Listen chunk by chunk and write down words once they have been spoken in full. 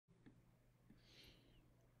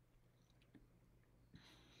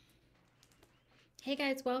Hey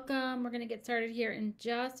guys, welcome. We're going to get started here in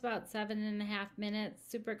just about 7.5 minutes.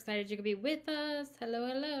 Super excited you could be with us. Hello,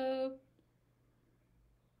 hello.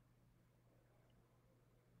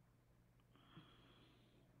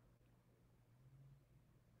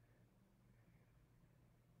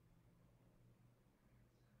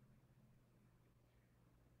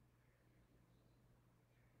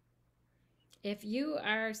 If you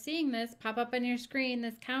are seeing this pop up on your screen,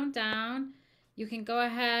 this countdown, you can go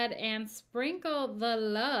ahead and sprinkle the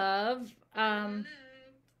love.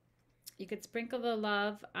 You could sprinkle the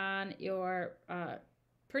love on your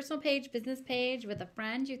personal page, business page with a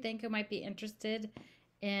friend you think who might be interested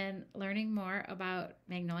in learning more about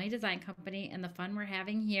Magnolia Design Company and the fun we're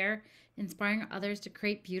having here, inspiring others to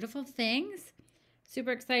create beautiful things.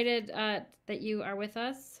 Super excited that you are with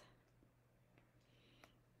us.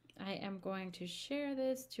 I am going to share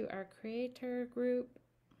this to our creator group.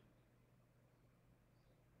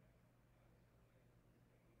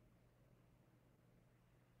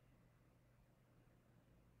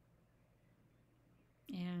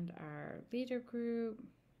 And our leader group.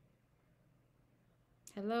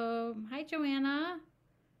 Hello. Hi, Joanna.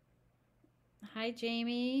 Hi,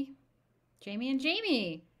 Jamie. Jamie and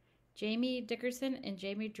Jamie. Jamie Dickerson and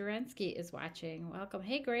Jamie Durensky is watching. Welcome.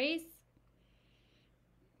 Hey, Grace.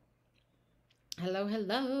 Hello,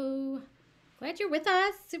 hello. Glad you're with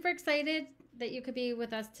us. Super excited that you could be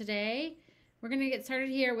with us today. We're going to get started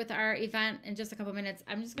here with our event in just a couple minutes.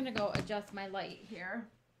 I'm just going to go adjust my light here.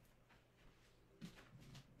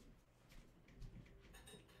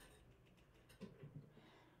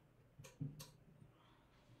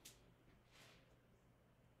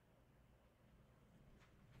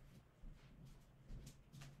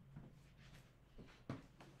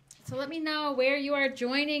 So let me know where you are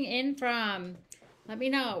joining in from. Let me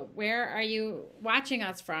know, where are you watching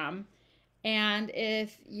us from? And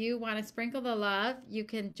if you want to sprinkle the love, you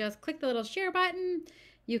can just click the little share button.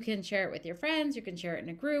 You can share it with your friends. You can share it in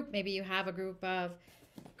a group. Maybe you have a group of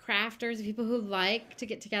crafters, people who like to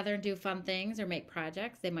get together and do fun things or make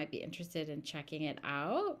projects. They might be interested in checking it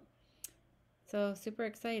out. So super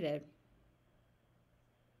excited.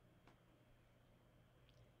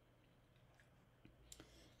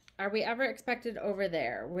 Are we ever expected over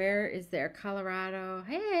there? Where is there? Colorado.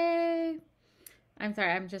 Hey. I'm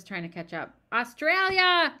sorry, I'm just trying to catch up.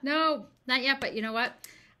 Australia! No, not yet, but you know what?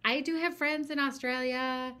 I do have friends in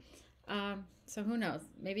Australia. So who knows?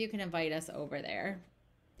 Maybe you can invite us over there.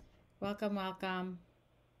 Welcome, welcome.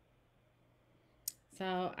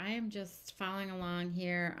 So I am just following along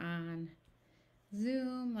here on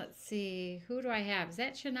Zoom. Let's see. Who do I have? Is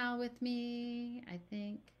that Chanel with me? I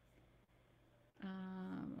think.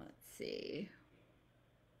 Let's see.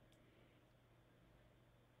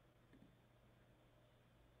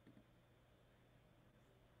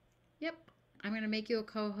 Yep. I'm going to make you a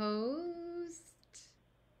co-host.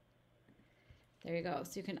 There you go.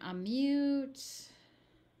 So you can unmute.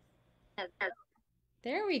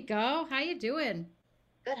 There we go. How you doing?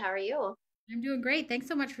 Good. How are you? I'm doing great. Thanks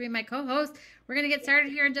so much for being my co-host. We're going to get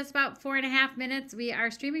started here in just about 4.5 minutes. We are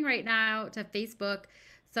streaming right now to Facebook.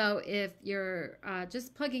 So if you're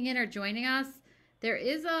just plugging in or joining us, there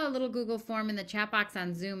is a little Google form in the chat box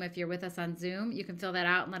on Zoom. If you're with us on Zoom, you can fill that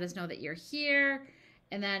out and let us know that you're here.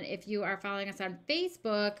 And then if you are following us on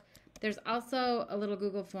Facebook, there's also a little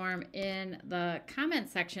Google form in the comment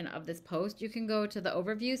section of this post. You can go to the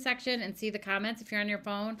overview section and see the comments if you're on your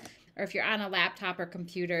phone, or if you're on a laptop or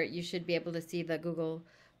computer, you should be able to see the Google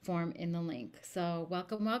form in the link. So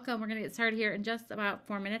welcome, welcome. We're going to get started here in just about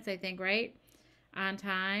 4 minutes, I think, right? On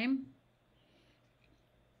time.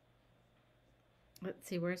 Let's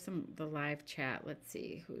see, where's the live chat? Let's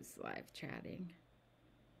see who's live chatting.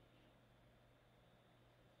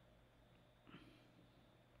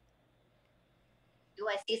 Do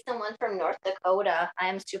I see someone from North Dakota? I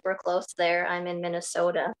am super close there. I'm in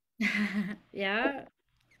Minnesota. Yeah.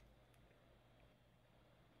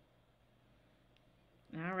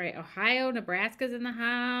 All right. Ohio, Nebraska's in the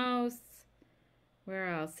house.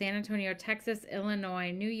 Where else? San Antonio, Texas,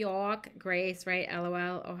 Illinois, New York, Grace, right?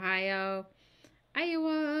 LOL, Ohio,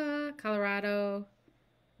 Iowa, Colorado.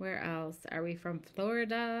 Where else? Are we from?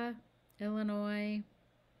 Florida, Illinois,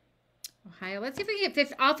 Ohio. Let's see if we can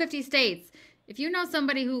get all 50 states. If you know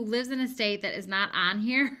somebody who lives in a state that is not on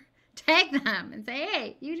here, tag them and say,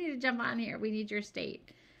 hey, you need to jump on here. We need your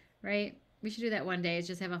state, right? We should do that one day. Is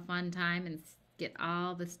just have a fun time and get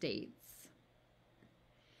all the states.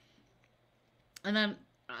 And then,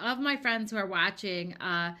 of my friends who are watching,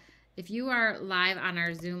 if you are live on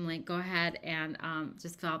our Zoom link, go ahead and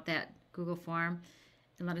just fill out that Google form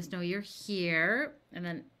and let us know you're here. And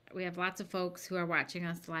then We have lots of folks who are watching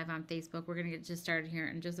us live on Facebook. We're going to get just started here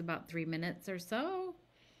in just about 3 minutes or so.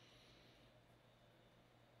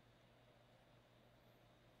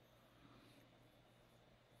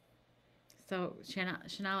 So,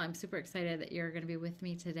 Chanel, I'm super excited that you're going to be with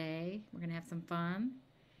me today. We're going to have some fun.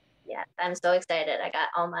 Yeah, I'm so excited. I got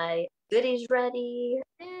all my goodies ready.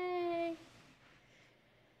 Yay!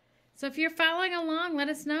 So if you're following along, let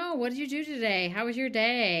us know. What did you do today? How was your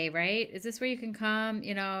day, right? Is this where you can come,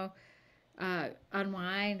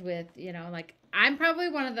 unwind with, like I'm probably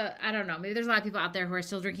one of the, I don't know, maybe there's a lot of people out there who are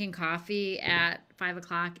still drinking coffee at 5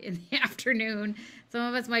 o'clock in the afternoon. Some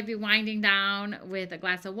of us might be winding down with a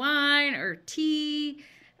glass of wine or tea,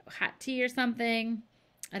 hot tea or something.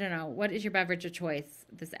 I don't know. What is your beverage of choice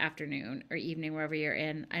this afternoon or evening, wherever you're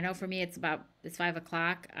in? I know for me, it's 5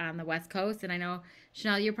 o'clock on the West Coast. And I know,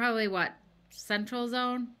 Chanel, you're probably what, Central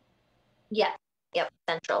Zone? Yeah. Yep.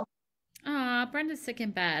 Central. Aw, Brenda's sick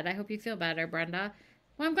in bed. I hope you feel better, Brenda.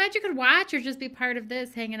 Well, I'm glad you could watch or just be part of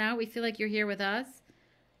this, hanging out. We feel like you're here with us.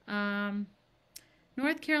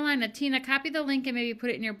 North Carolina, Tina, copy the link and maybe put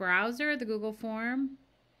it in your browser, the Google form.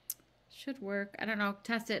 Should work. I don't know.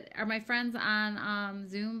 Test it. Are my friends on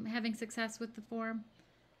Zoom having success with the form?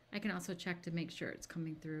 I can also check to make sure it's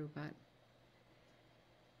coming through, but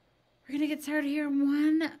we're going to get started here in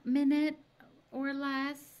 1 minute or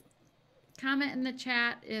less. Comment in the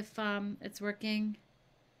chat if it's working.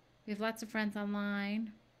 We have lots of friends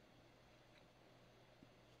online.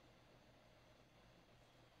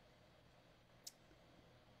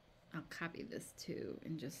 I'll copy this too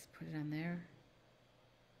and just put it on there.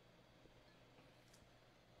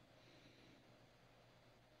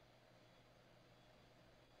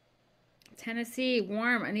 Tennessee,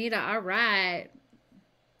 warm, Anita. All right.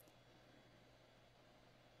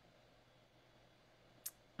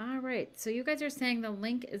 All right. So you guys are saying the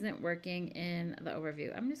link isn't working in the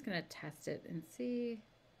overview. I'm just going to test it and see.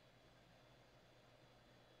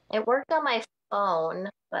 It worked on my phone,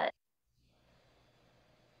 but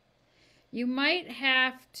You might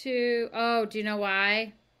have to. Oh, do you know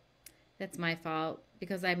why? That's my fault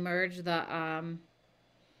because I merged the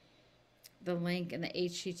link and the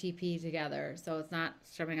HTTP together, so it's not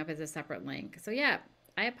showing up as a separate link. So yeah,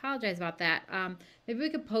 I apologize about that. Maybe we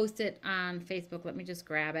could post it on Facebook. Let me just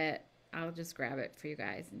grab it. I'll just grab it for you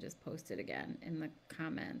guys and just post it again in the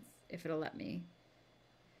comments if it'll let me.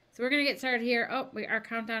 So we're gonna get started here. Oh, our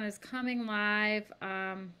countdown is coming live.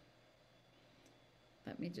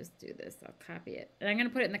 Let me just do this. I'll copy it and I'm gonna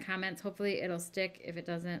put it in the comments. Hopefully it'll stick. If it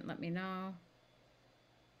doesn't, let me know.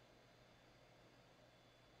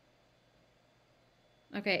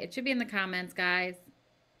 Okay, it should be in the comments, guys.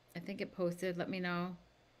 I think it posted. Let me know.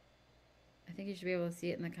 I think you should be able to see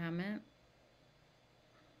it in the comment.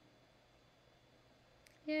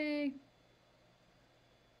 Yay.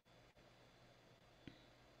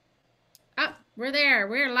 Oh, we're there.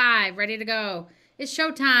 We're live, ready to go. It's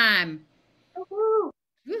showtime. woohoo!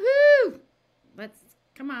 Woohoo!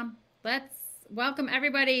 Come on. Let's welcome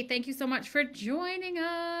everybody. Thank you so much for joining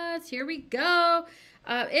us. Here we go.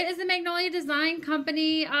 It is the Magnolia Design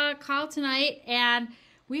Company call tonight, and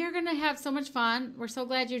we are going to have so much fun. We're so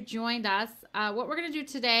glad you joined us. What we're going to do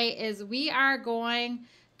today is we are going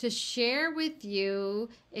to share with you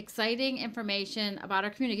exciting information about our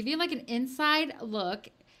community. Give you like an inside look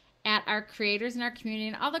at our creators in our community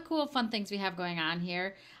and all the cool, fun things we have going on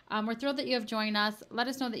here. We're thrilled that you have joined us. Let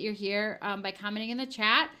us know that you're here by commenting in the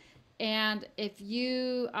chat. And if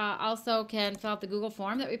you also can fill out the Google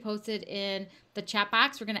form that we posted in the chat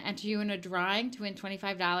box, we're going to enter you in a drawing to win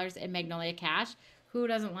 $25 in Magnolia Cash. Who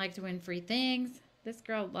doesn't like to win free things? This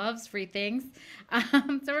girl loves free things. So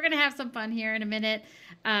we're going to have some fun here in a minute.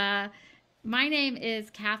 My name is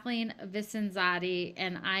Kathleen Vicenzotti,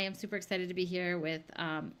 and I am super excited to be here with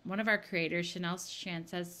one of our creators, Chanell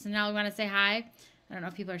Sanchez. Chanell, you want to say hi? I don't know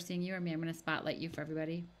if people are seeing you or me. I'm going to spotlight you for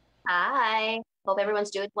everybody. Hi. Hope everyone's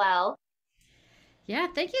doing well. Yeah,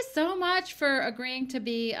 thank you so much for agreeing to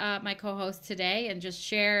be my co-host today and just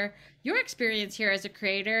share your experience here as a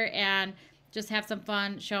creator and just have some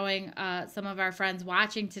fun showing some of our friends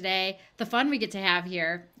watching today the fun we get to have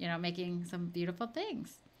here, making some beautiful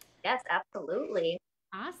things. Yes, absolutely.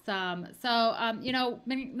 Awesome. So,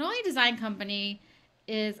 Magnolia Design Company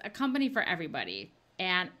is a company for everybody.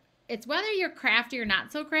 And it's whether you're crafty or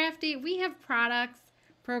not so crafty, we have products,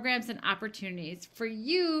 programs, and opportunities for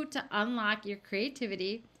you to unlock your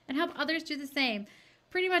creativity and help others do the same.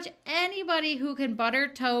 Pretty much anybody who can butter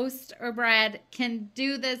toast or bread can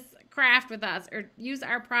do this craft with us or use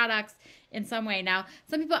our products in some way. Now,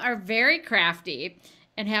 some people are very crafty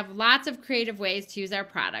and have lots of creative ways to use our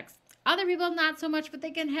products. Other people, not so much, but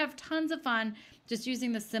they can have tons of fun just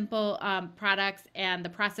using the simple products and the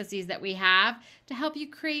processes that we have to help you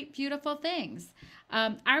create beautiful things.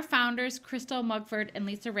 Our founders, Crystal Mugford and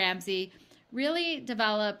Lisa Ramsey, really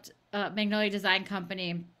developed Magnolia Design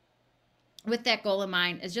Company with that goal in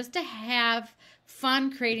mind, is just to have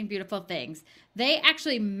fun creating beautiful things. They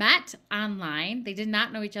actually met online. They did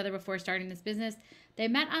not know each other before starting this business. They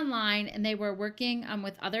met online and they were working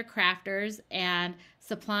with other crafters and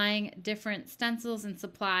supplying different stencils and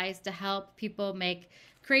supplies to help people make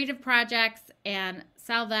creative projects and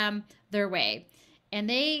sell them their way. And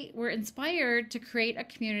they were inspired to create a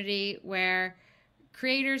community where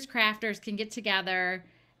creators, crafters can get together,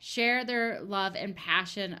 share their love and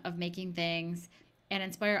passion of making things, and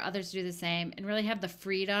inspire others to do the same, and really have the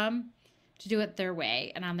freedom to do it their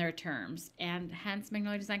way and on their terms. And hence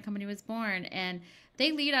Magnolia Design Company was born. And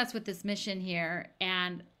they lead us with this mission here.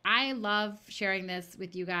 And I love sharing this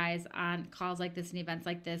with you guys on calls like this and events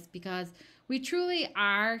like this, because we truly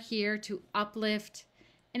are here to uplift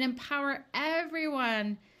and empower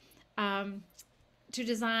everyone to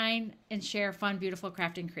design and share fun, beautiful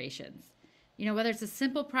crafting creations. You know, whether it's a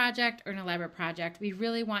simple project or an elaborate project, we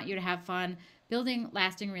really want you to have fun building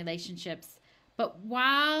lasting relationships. But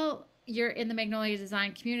while you're in the Magnolia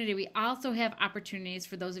Design community, we also have opportunities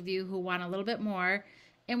for those of you who want a little bit more.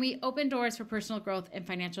 And we open doors for personal growth and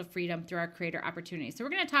financial freedom through our creator opportunities. So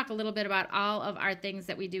we're going to talk a little bit about all of our things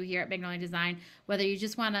that we do here at Magnolia Design, whether you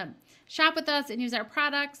just want to shop with us and use our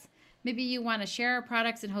products, maybe you want to share our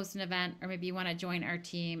products and host an event, or maybe you want to join our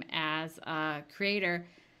team as a creator.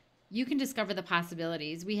 You can discover the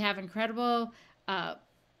possibilities. We have incredible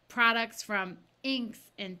products, from inks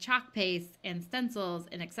and chalk paste and stencils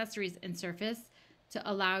and accessories and surface,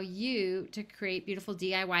 to allow you to create beautiful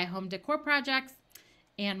DIY home decor projects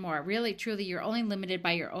and more. Really, truly, you're only limited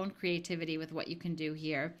by your own creativity with what you can do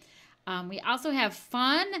here. We also have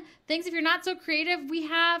fun things. If you're not so creative, we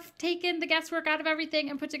have taken the guesswork out of everything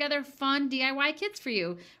and put together fun DIY kits for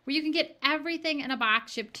you, where you can get everything in a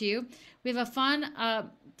box shipped to you. We have a fun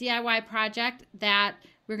DIY project that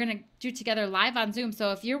we're going to do together live on Zoom.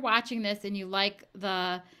 So if you're watching this and you like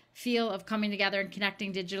the feel of coming together and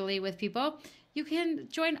connecting digitally with people, you can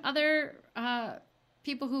join other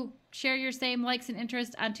people who share your same likes and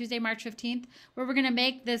interests on Tuesday, March 15th, where we're going to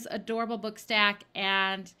make this adorable book stack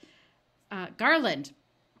and garland.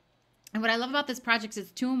 And what I love about this project is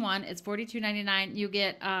it's 2-in-1. It's $42.99. You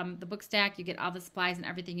get the book stack, you get all the supplies and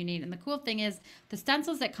everything you need. And the cool thing is the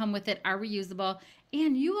stencils that come with it are reusable,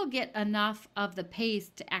 and you will get enough of the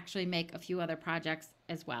paste to actually make a few other projects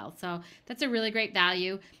as well. So that's a really great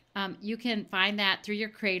value. You can find that through your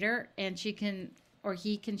creator, and she can, or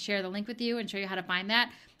he can, share the link with you and show you how to find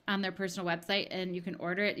that on their personal website, and you can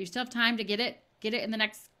order it. You still have time to get it in the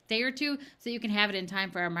next day or two, so you can have it in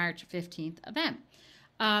time for our March 15th event.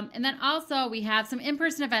 And then also we have some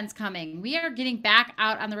in-person events coming. We are getting back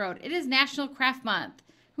out on the road. It is National Craft Month.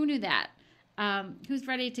 Who knew that? Who's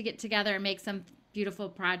ready to get together and make some beautiful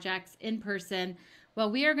projects in person?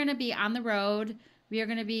 Well, we are going to be on the road. We are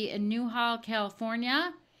going to be in Newhall,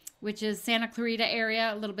 California, which is Santa Clarita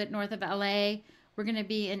area, a little bit north of LA. We're going to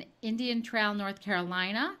be in Indian Trail, North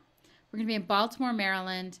Carolina. We're going to be in Baltimore,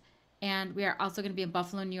 Maryland. And we are also going to be in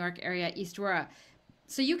Buffalo, New York area, East Aurora.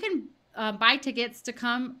 So you can buy tickets to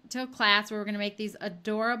come to a class where we're going to make these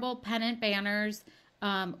adorable pennant banners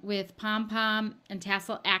with pom-pom and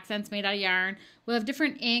tassel accents made out of yarn. We'll have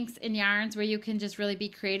different inks and yarns where you can just really be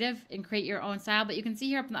creative and create your own style. But you can see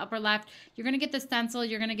here up in the upper left, you're going to get the stencil,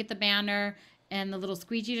 you're going to get the banner and the little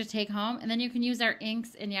squeegee to take home. And then you can use our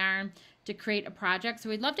inks and yarn to create a project. So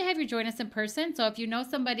we'd love to have you join us in person. So if you know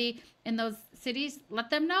somebody in those cities,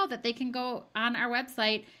 let them know that they can go on our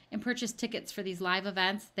website and purchase tickets for these live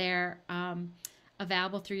events. They're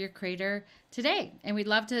available through your creator today. And we'd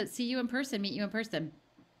love to see you in person, meet you in person.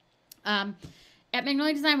 At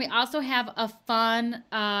Magnolia Design, we also have a fun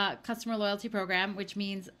customer loyalty program, which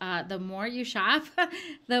means the more you shop,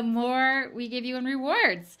 the more we give you in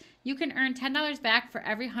rewards. You can earn $10 back for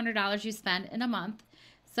every $100 you spend in a month.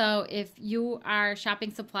 So if you are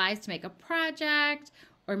shopping supplies to make a project,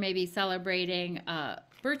 or maybe celebrating a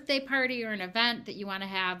birthday party or an event that you want to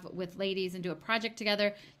have with ladies and do a project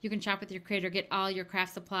together, you can shop with your creator, get all your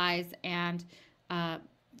craft supplies, and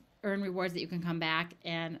earn rewards that you can come back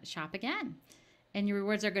and shop again. And your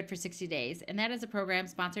rewards are good for 60 days. And that is a program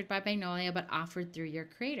sponsored by Magnolia, but offered through your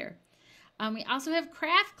creator. We also have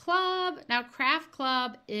Craft Club. Now, Craft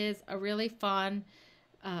Club is a really fun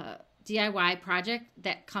DIY project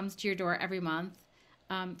that comes to your door every month.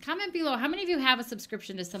 Comment below, how many of you have a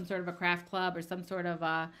subscription to some sort of a craft club or some sort of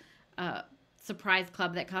a surprise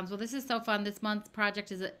club that comes. Well, this is so fun. This month's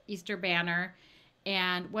project is an Easter banner.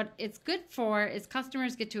 And what it's good for is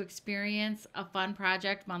customers get to experience a fun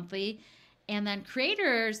project monthly. And then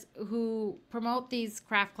creators who promote these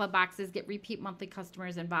craft club boxes get repeat monthly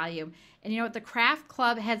customers in volume. And you know what? The craft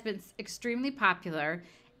club has been extremely popular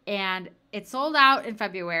and it sold out in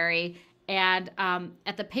February. And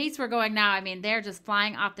at the pace we're going now, I mean, they're just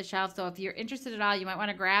flying off the shelf. So if you're interested at all, you might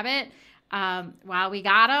want to grab it while we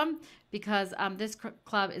got them because this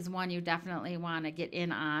club is one you definitely want to get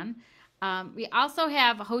in on. We also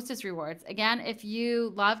have hostess rewards. Again, if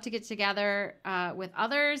you love to get together with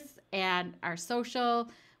others and are social,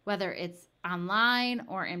 whether it's online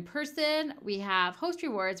or in person, we have host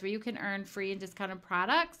rewards where you can earn free and discounted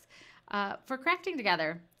products for crafting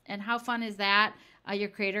together. And how fun is that? Your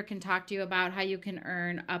creator can talk to you about how you can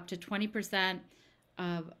earn up to 20%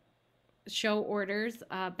 of show orders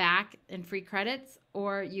back in free credits,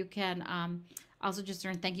 or you can also just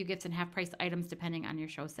earn thank you gifts and half price items depending on your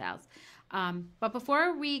show sales. But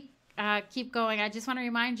before we keep going, I just want to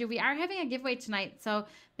remind you we are having a giveaway tonight. So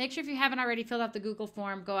make sure if you haven't already filled out the Google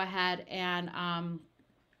form, go ahead and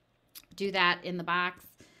do that in the box.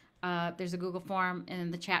 There's a Google form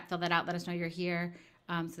in the chat. Fill that out. Let us know you're here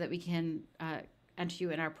so that we can enter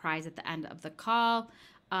you in our prize at the end of the call.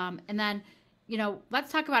 And then, you know,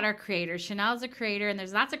 let's talk about our creators. Chanel's a creator, and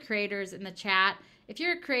there's lots of creators in the chat. If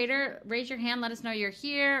you're a creator, raise your hand, let us know you're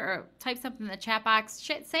here, or type something in the chat box.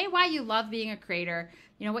 Say why you love being a creator,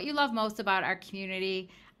 you know, what you love most about our community.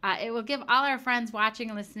 It will give all our friends watching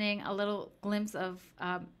and listening a little glimpse of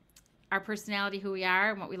our personality, who we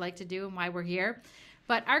are, and what we like to do, and why we're here.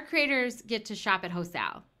 But our creators get to shop at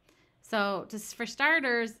Wholesale. So just for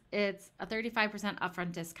starters, it's a 35%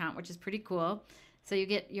 upfront discount, which is pretty cool. So you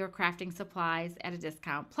get your crafting supplies at a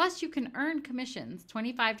discount. Plus, you can earn commissions,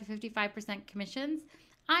 25 to 55% commissions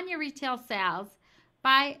on your retail sales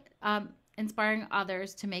by inspiring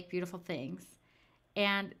others to make beautiful things.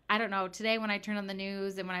 And I don't know, today when I turn on the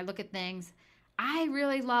news and when I look at things, I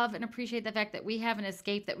really love and appreciate the fact that we have an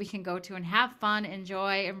escape that we can go to and have fun,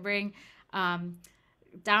 enjoy, and bring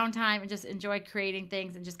downtime and just enjoy creating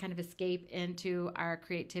things and just kind of escape into our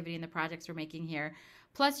creativity and the projects we're making here.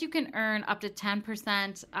 Plus, you can earn up to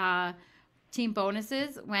 10% team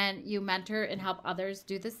bonuses when you mentor and help others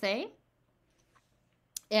do the same.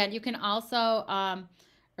 And you can also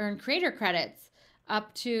earn creator credits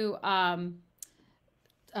up to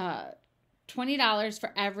 $20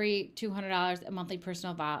 for every $200 in monthly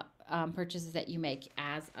personal purchases that you make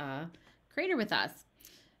as a creator with us.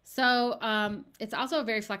 So it's also a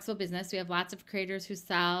very flexible business. We have lots of creators who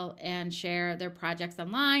sell and share their projects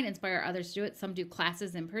online, inspire others to do it. Some do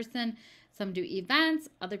classes in person, some do events,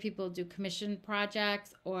 other people do commission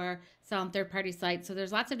projects or sell on third-party sites. So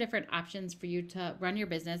there's lots of different options for you to run your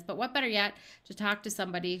business. But what better yet, to talk to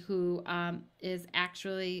somebody who is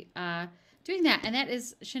actually doing that. And that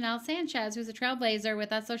is Chanell Sanchez, who's a Trailblazer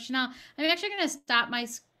with us. So Chanell, I'm actually going to stop my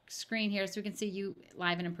screen here so we can see you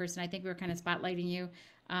live and in person. I think we were kind of spotlighting you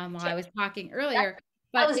while I was talking earlier.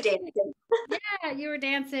 But I was dancing. Yeah, you were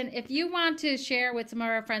dancing. If you want to share with some of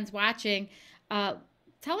our friends watching,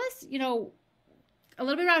 tell us, you know, a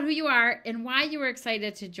little bit about who you are and why you were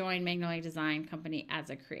excited to join Magnolia Design Company as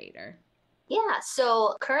a creator. Yeah,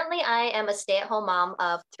 so currently I am a stay-at-home mom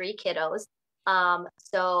of 3 kiddos.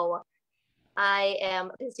 So I am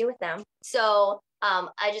busy with them. So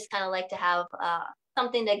I just kind of like to have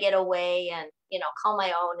something to get away and, you know, call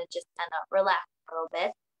my own and just kind of relax a little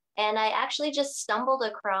bit. And I actually just stumbled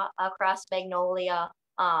across Magnolia,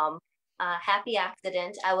 happy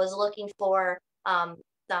accident. I was looking for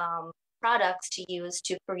some products to use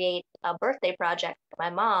to create a birthday project for my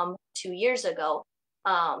mom 2 years ago.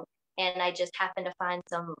 And I just happened to find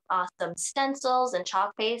some awesome stencils and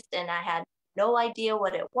chalk paste, and I had no idea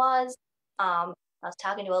what it was. I was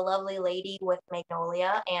talking to a lovely lady with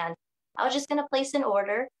Magnolia, and I was just going to place an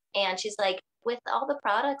order. And she's like, with all the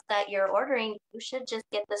products that you're ordering, you should just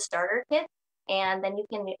get the starter kit, and then you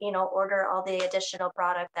can, you know, order all the additional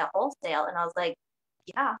products at wholesale. And I was like,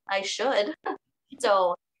 yeah, I should.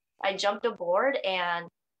 So I jumped aboard and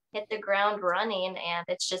hit the ground running, and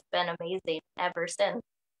it's just been amazing ever since.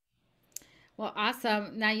 Well,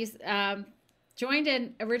 awesome. Now you joined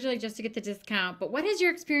in originally just to get the discount, but what has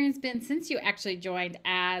your experience been since you actually joined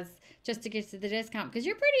as just to get to the discount? Because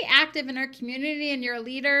you're pretty active in our community and you're a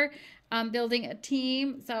leader building a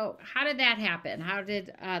team. So how did that happen? How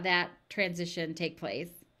did that transition take place?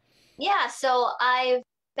 Yeah, so I've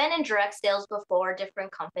been in direct sales before,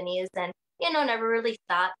 different companies, and, you know, never really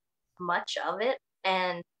thought much of it.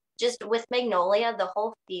 And just with Magnolia, the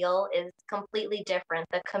whole feel is completely different.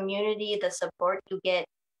 The community, the support you get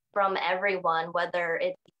from everyone, whether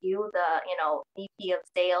it's you, the, VP of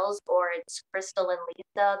sales, or it's Crystal and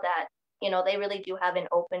Lisa, that, they really do have an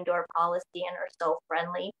open door policy and are so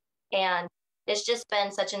friendly. And it's just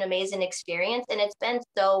been such an amazing experience. And it's been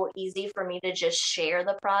so easy for me to just share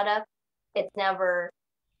the product. It's never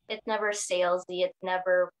salesy, it's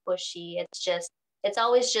never pushy. It's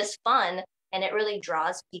always just fun, and it really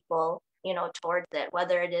draws people, towards it,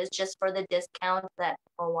 whether it is just for the discounts that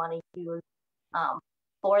people want to use um,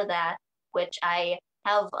 for that, which I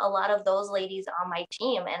have a lot of those ladies on my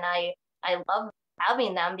team, and I love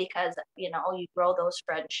having them because, you grow those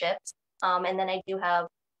friendships. And then I do have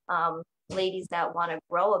ladies that want to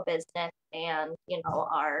grow a business and,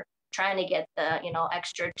 are trying to get the,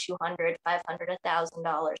 extra 200, 500,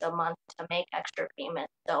 $1,000 a month to make extra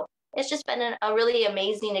payments. So it's just been a really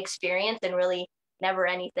amazing experience, and really never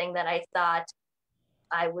anything that I thought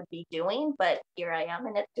I would be doing, but here I am,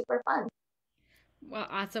 and it's super fun. Well,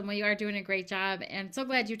 awesome. Well, you are doing a great job, and so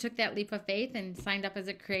glad you took that leap of faith and signed up as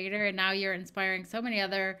a creator. And now you're inspiring so many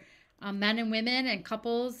other men and women and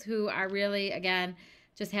couples who are really, again,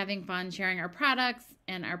 just having fun sharing our products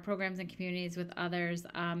and our programs and communities with others.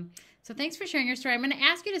 So thanks for sharing your story. I'm going to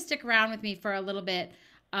ask you to stick around with me for a little bit.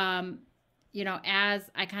 As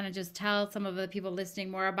I kind of just tell some of the people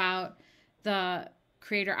listening more about the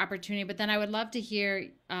creator opportunity, but then I would love to hear,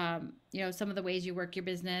 some of the ways you work your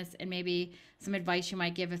business and maybe some advice you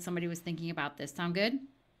might give if somebody was thinking about this. Sound good?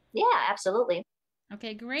 Yeah, absolutely.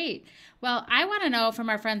 Okay, great. Well, I want to know from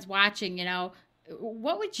our friends watching,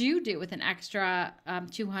 what would you do with an extra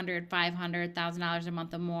 200, $500,000 a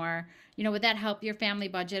month or more? Would that help your family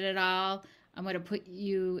budget at all? Would it put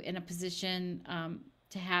you in a position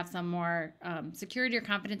to have some more security or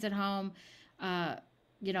confidence at home? Uh,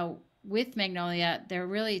 with Magnolia, there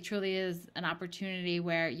really truly is an opportunity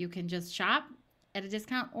where you can just shop at a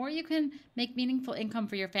discount, or you can make meaningful income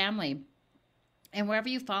for your family. And wherever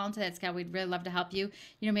you fall into that scale, we'd really love to help you.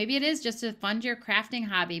 Maybe it is just to fund your crafting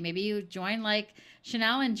hobby. Maybe you join like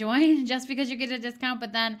Chanel and join just because you get a discount,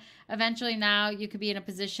 but then eventually now you could be in a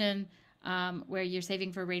position where you're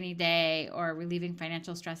saving for a rainy day, or relieving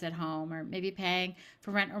financial stress at home, or maybe paying for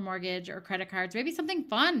rent or mortgage or credit cards. Maybe something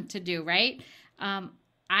fun to do, right?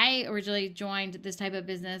 I originally joined this type of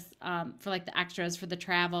business for like the extras for the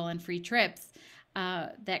travel and free trips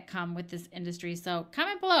that come with this industry. So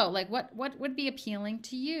comment below, like what would be appealing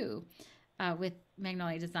to you with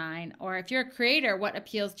Magnolia Design, or if you're a creator, what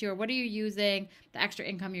appeals to you, or what are you using the extra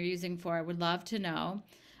income you're using for? I would love to know.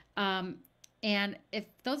 And if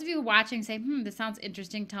those of you watching say, this sounds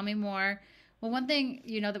interesting, tell me more. Well, one thing,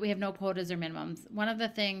 that we have no quotas or minimums. One of the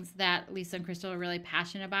things that Lisa and Crystal are really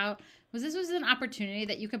passionate about was this was an opportunity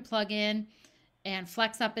that you could plug in and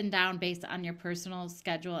flex up and down based on your personal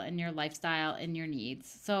schedule and your lifestyle and your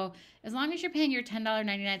needs. So as long as you're paying your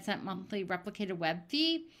 $10.99 monthly replicated web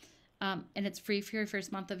fee, and it's free for your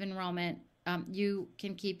first month of enrollment, you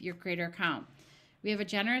can keep your creator account. We have a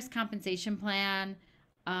generous compensation plan.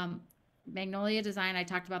 Magnolia Design, I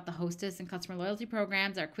talked about the hostess and customer loyalty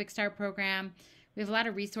programs, our quick start program. We have a lot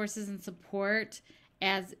of resources and support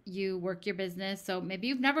as you work your business. So maybe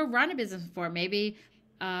you've never run a business before. Maybe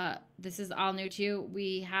this is all new to you.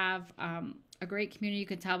 We have a great community. You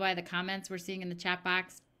can tell by the comments we're seeing in the chat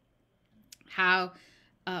box how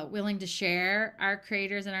willing to share our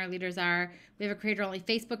creators and our leaders are. We have a creator-only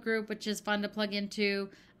Facebook group, which is fun to plug into.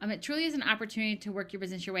 It truly is an opportunity to work your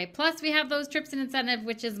business your way. Plus, we have those trips and incentive,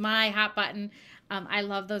 which is my hot button. I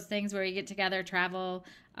love those things where you get together, travel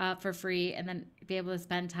for free, and then be able to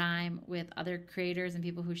spend time with other creators and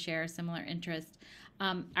people who share similar interests.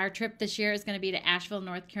 Our trip this year is going to be to Asheville,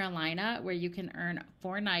 North Carolina, where you can earn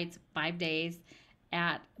 4 nights, 5 days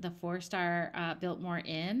at the 4-star Biltmore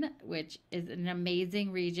Inn, which is an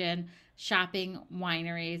amazing region, shopping,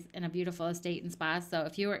 wineries, and a beautiful estate and spa. So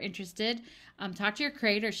if you are interested, talk to your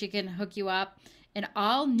creator. She can hook you up. And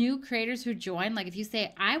all new creators who join, like if you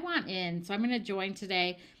say, I want in, so I'm going to join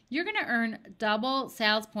today, you're going to earn double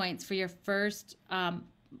sales points for your first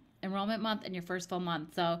enrollment month and your first full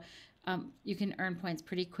month. So you can earn points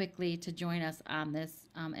pretty quickly to join us on this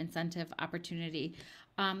incentive opportunity.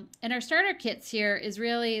 And our starter kits here is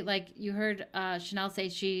really, like you heard Chanel say,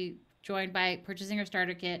 she joined by purchasing her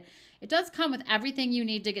starter kit. It does come with everything you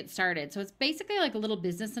need to get started. So it's basically like a little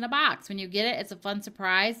business in a box. When you get it, it's a fun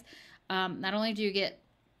surprise. Not only do you get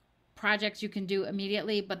projects you can do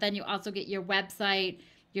immediately, but then you also get your website,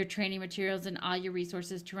 your training materials, and all your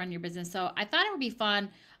resources to run your business. So I thought it would be fun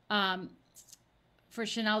for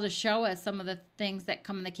Chanel to show us some of the things that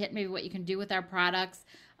come in the kit, maybe what you can do with our products.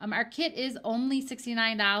 Our kit is only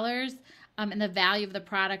 $69. And the value of the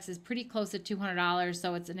products is pretty close to $200.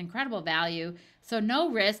 So it's an incredible value. So no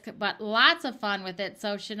risk, but lots of fun with it.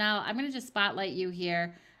 So Chanel, I'm going to just spotlight you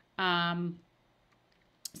here. Um,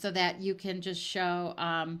 so that you can just show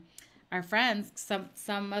our friends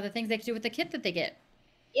some of the things they can do with the kit that they get.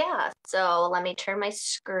 Yeah, so let me turn my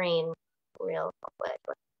screen real quick.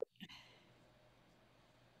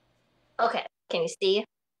 Okay, can you see?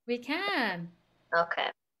 We can. Okay.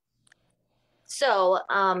 So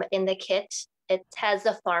in the kit, it has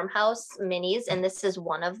the farmhouse minis, and this is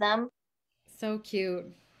one of them. So cute.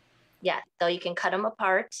 Yeah, so you can cut them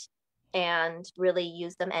apart and really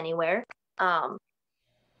use them anywhere. Um,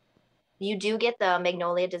 you do get the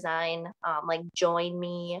Magnolia Design, like Join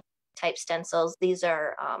Me type stencils. These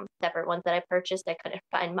are separate ones that I purchased. I couldn't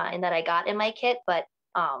find mine that I got in my kit, but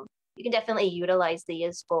you can definitely utilize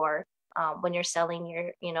these for when you're selling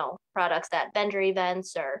your, products at vendor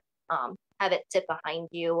events, or have it sit behind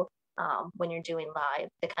you when you're doing live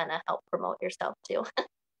to kind of help promote yourself too.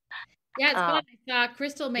 Yeah, it's um, fun. I saw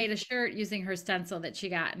Crystal made a shirt using her stencil that she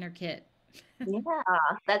got in her kit. yeah,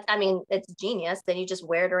 I mean, it's genius. Then you just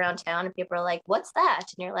wear it around town and people are like, what's that?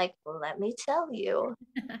 And you're like, well, let me tell you.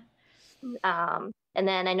 And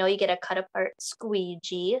then I know you get a cut apart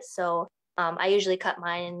squeegee. So I usually cut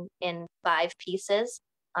mine in 5 pieces.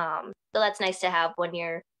 So that's nice to have when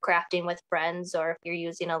you're crafting with friends, or if you're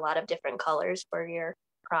using a lot of different colors for your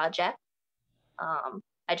project.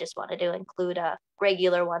 I just wanted to include a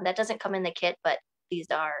regular one that doesn't come in the kit, but you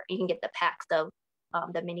can get the packs of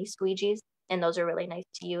the mini squeegees, and those are really nice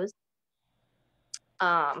to use.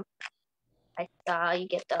 Um, I saw you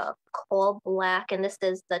get the coal black, and this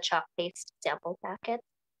is the chalk paste sample packet.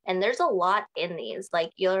 And there's a lot in these. Like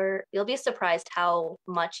you'll be surprised how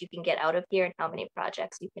much you can get out of here and how many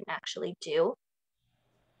projects you can actually do.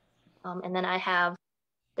 And then I have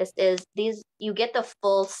these you get the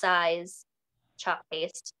full size chalk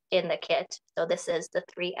paste in the kit. So this is the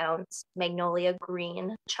 3-ounce Magnolia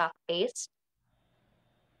green chalk paste.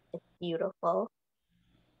 It's beautiful.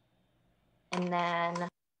 And then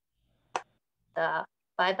the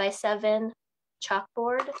 5x7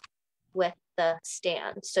 chalkboard with the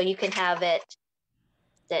stand. So you can have it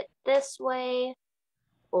sit this way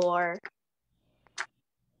or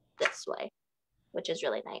this way, which is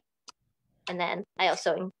really nice. And then I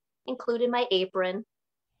also included my apron.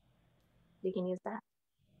 You can use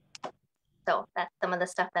that. So that's some of the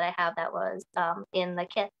stuff that I have that was in the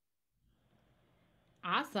kit.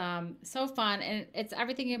 Awesome. So fun. And it's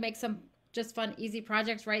everything you make some just fun, easy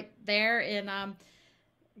projects right there. And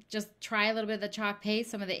just try a little bit of the chalk paste,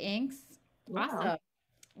 some of the inks. Yeah. Awesome.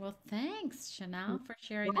 Well, thanks, Chanel, for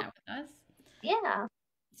sharing that with us. Yeah.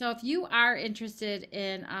 So if you are interested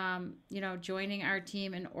in, joining our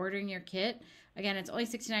team and ordering your kit, again, it's only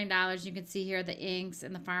 $69. You can see here the inks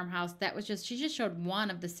and the farmhouse. She just showed one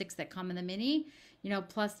of the 6 that come in the mini,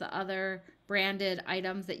 plus the other branded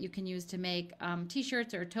items that you can use to make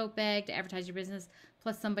t-shirts or a tote bag to advertise your business.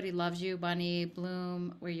 Plus Somebody Loves You, Bunny,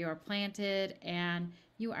 Bloom, Where You Are Planted, and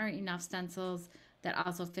You Are Enough stencils that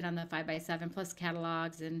also fit on the 5x7, plus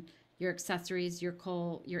catalogs and your accessories, your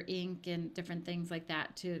coal, your ink, and different things like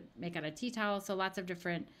that to make out a tea towel. So lots of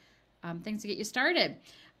different things to get you started.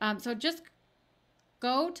 So just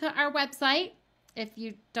go to our website. If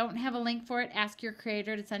you don't have a link for it, ask your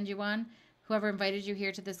creator to send you one. Whoever invited you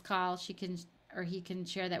here to this call, she can or he can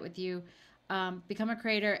share that with you. Become a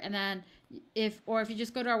creator, and then if you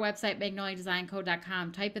just go to our website,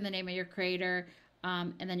 magnoliadesignco.com, type in the name of your creator,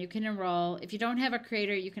 and then you can enroll. If you don't have a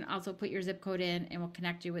creator, you can also put your zip code in, and we'll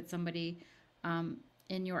connect you with somebody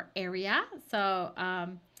in your area. So,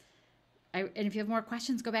 and if you have more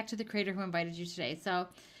questions, go back to the creator who invited you today. So,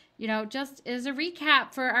 just as a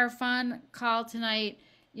recap for our fun call tonight,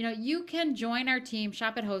 you can join our team,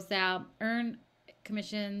 shop at wholesale, earn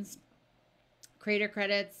commissions, creator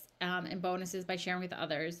credits, and bonuses by sharing with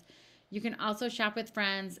others. You can also shop with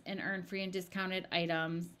friends and earn free and discounted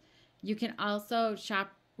items. You can also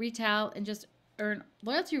shop retail and just earn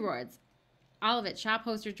loyalty rewards. All of it. Shop,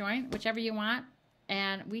 host, or join, whichever you want.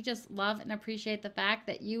 And we just love and appreciate the fact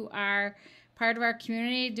that you are part of our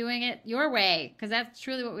community doing it your way, because that's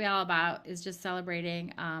truly what we're all about, is just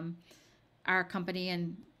celebrating our company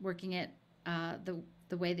and working it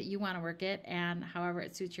the way that you want to work it, and however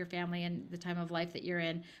it suits your family and the time of life that you're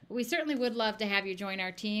in. But we certainly would love to have you join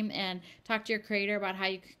our team and talk to your creator about how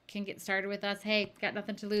you can get started with us. Hey, got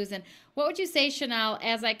nothing to lose. And what would you say, Chanel,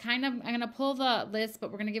 as I'm going to pull the list,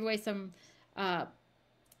 but we're going to give away some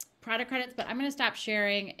product credits, but I'm going to stop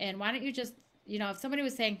sharing. And why don't you just, if somebody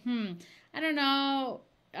was saying, I don't know,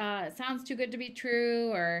 it sounds too good to be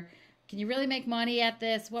true, or can you really make money at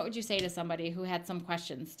this? What would you say to somebody who had some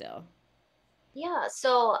questions still? Yeah,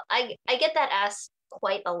 so I get that asked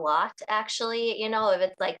quite a lot actually, if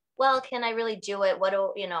it's like, well, can I really do it?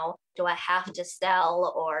 Do I have to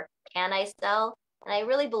sell or can I sell? And I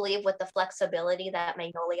really believe with the flexibility that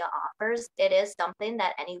Magnolia offers, it is something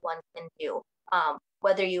that anyone can do.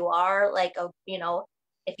 Whether you are like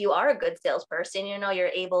if you are a good salesperson, you're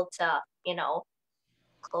able to,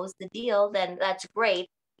 close the deal, then that's great.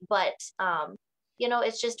 But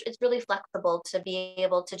it's really flexible to be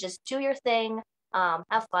able to just do your thing,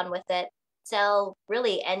 have fun with it, sell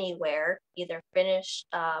really anywhere, either finished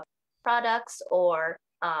products or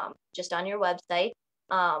just on your website.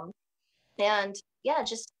 Um, and yeah,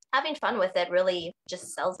 just having fun with it really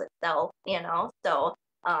just sells itself. So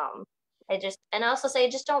and I also say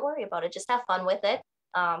just don't worry about it. Just have fun with it.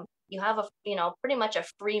 You have pretty much a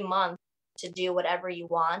free month to do whatever you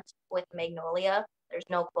want with Magnolia. There's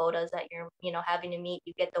no quotas that you're, having to meet.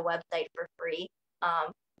 You get the website for free.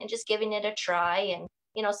 And just giving it a try. And,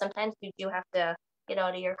 sometimes you do have to get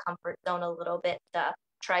out of your comfort zone a little bit to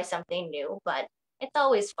try something new, but it's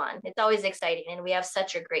always fun. It's always exciting. And we have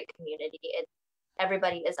such a great community.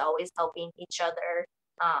 Everybody is always helping each other.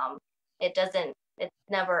 Um, it's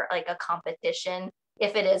never like a competition.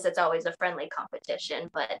 If it is, it's always a friendly competition,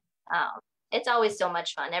 but um, it's always so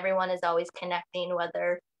much fun. Everyone is always connecting,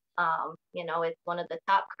 whether it's one of the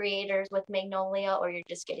top creators with Magnolia or you're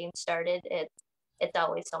just getting started. It's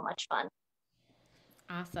always so much fun.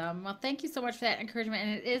 Awesome. Well, thank you so much for that encouragement.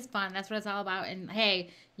 And it is fun. That's what it's all about. And hey,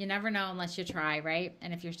 you never know unless you try, right?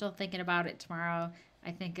 And if you're still thinking about it tomorrow,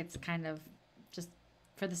 I think it's kind of just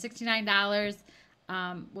for the $69.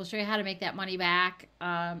 We'll show you how to make that money back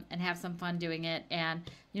and have some fun doing it. And,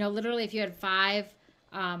 literally, if you had five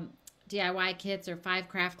DIY kits or five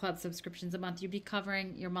craft club subscriptions a month, you'd be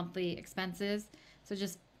covering your monthly expenses. So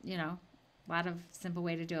just, a lot of simple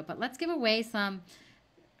way to do it. But let's give away some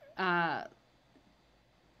uh,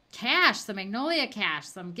 cash, some Magnolia cash,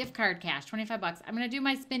 some gift card cash, 25 bucks. I'm going to do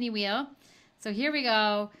my spinny wheel. So here we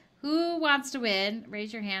go. Who wants to win?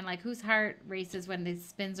 Raise your hand. Like whose heart races when this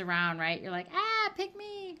spins around, right? You're like, pick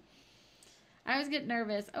me. I always get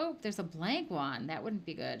nervous. Oh, there's a blank one. That wouldn't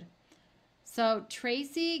be good. So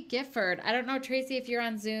Tracy Gifford. I don't know, Tracy, if you're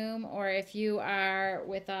on Zoom or if you are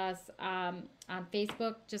with us on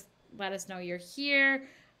Facebook, just let us know you're here.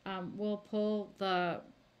 We'll pull the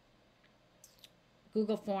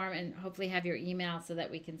Google form and hopefully have your email so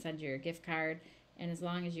that we can send you your gift card. And as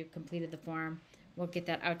long as you've completed the form, we'll get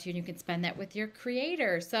that out to you and you can spend that with your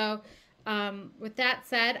creator. So, with that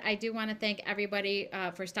said, I do want to thank everybody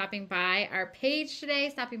for stopping by our page today,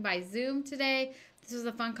 stopping by Zoom today. This was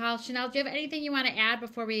a fun call. Chanel, do you have anything you want to add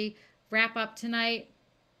before we wrap up tonight?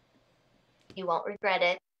 You won't regret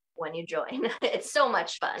it when you join. It's so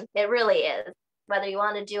much fun. It really is. Whether you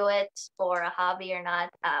want to do it for a hobby or not,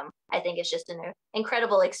 I think it's just an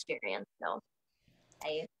incredible experience. So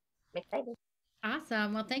I'm excited.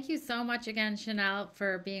 Awesome. Well, thank you so much again, Chanel,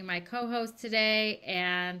 for being my co host today.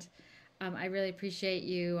 And I really appreciate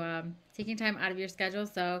you taking time out of your schedule.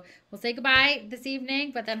 So we'll say goodbye this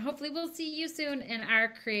evening, but then hopefully we'll see you soon in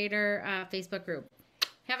our creator Facebook group.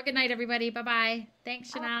 Have a good night, everybody. Bye bye.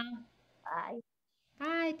 Thanks, Chanel. Bye.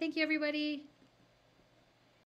 Bye. Thank you, everybody.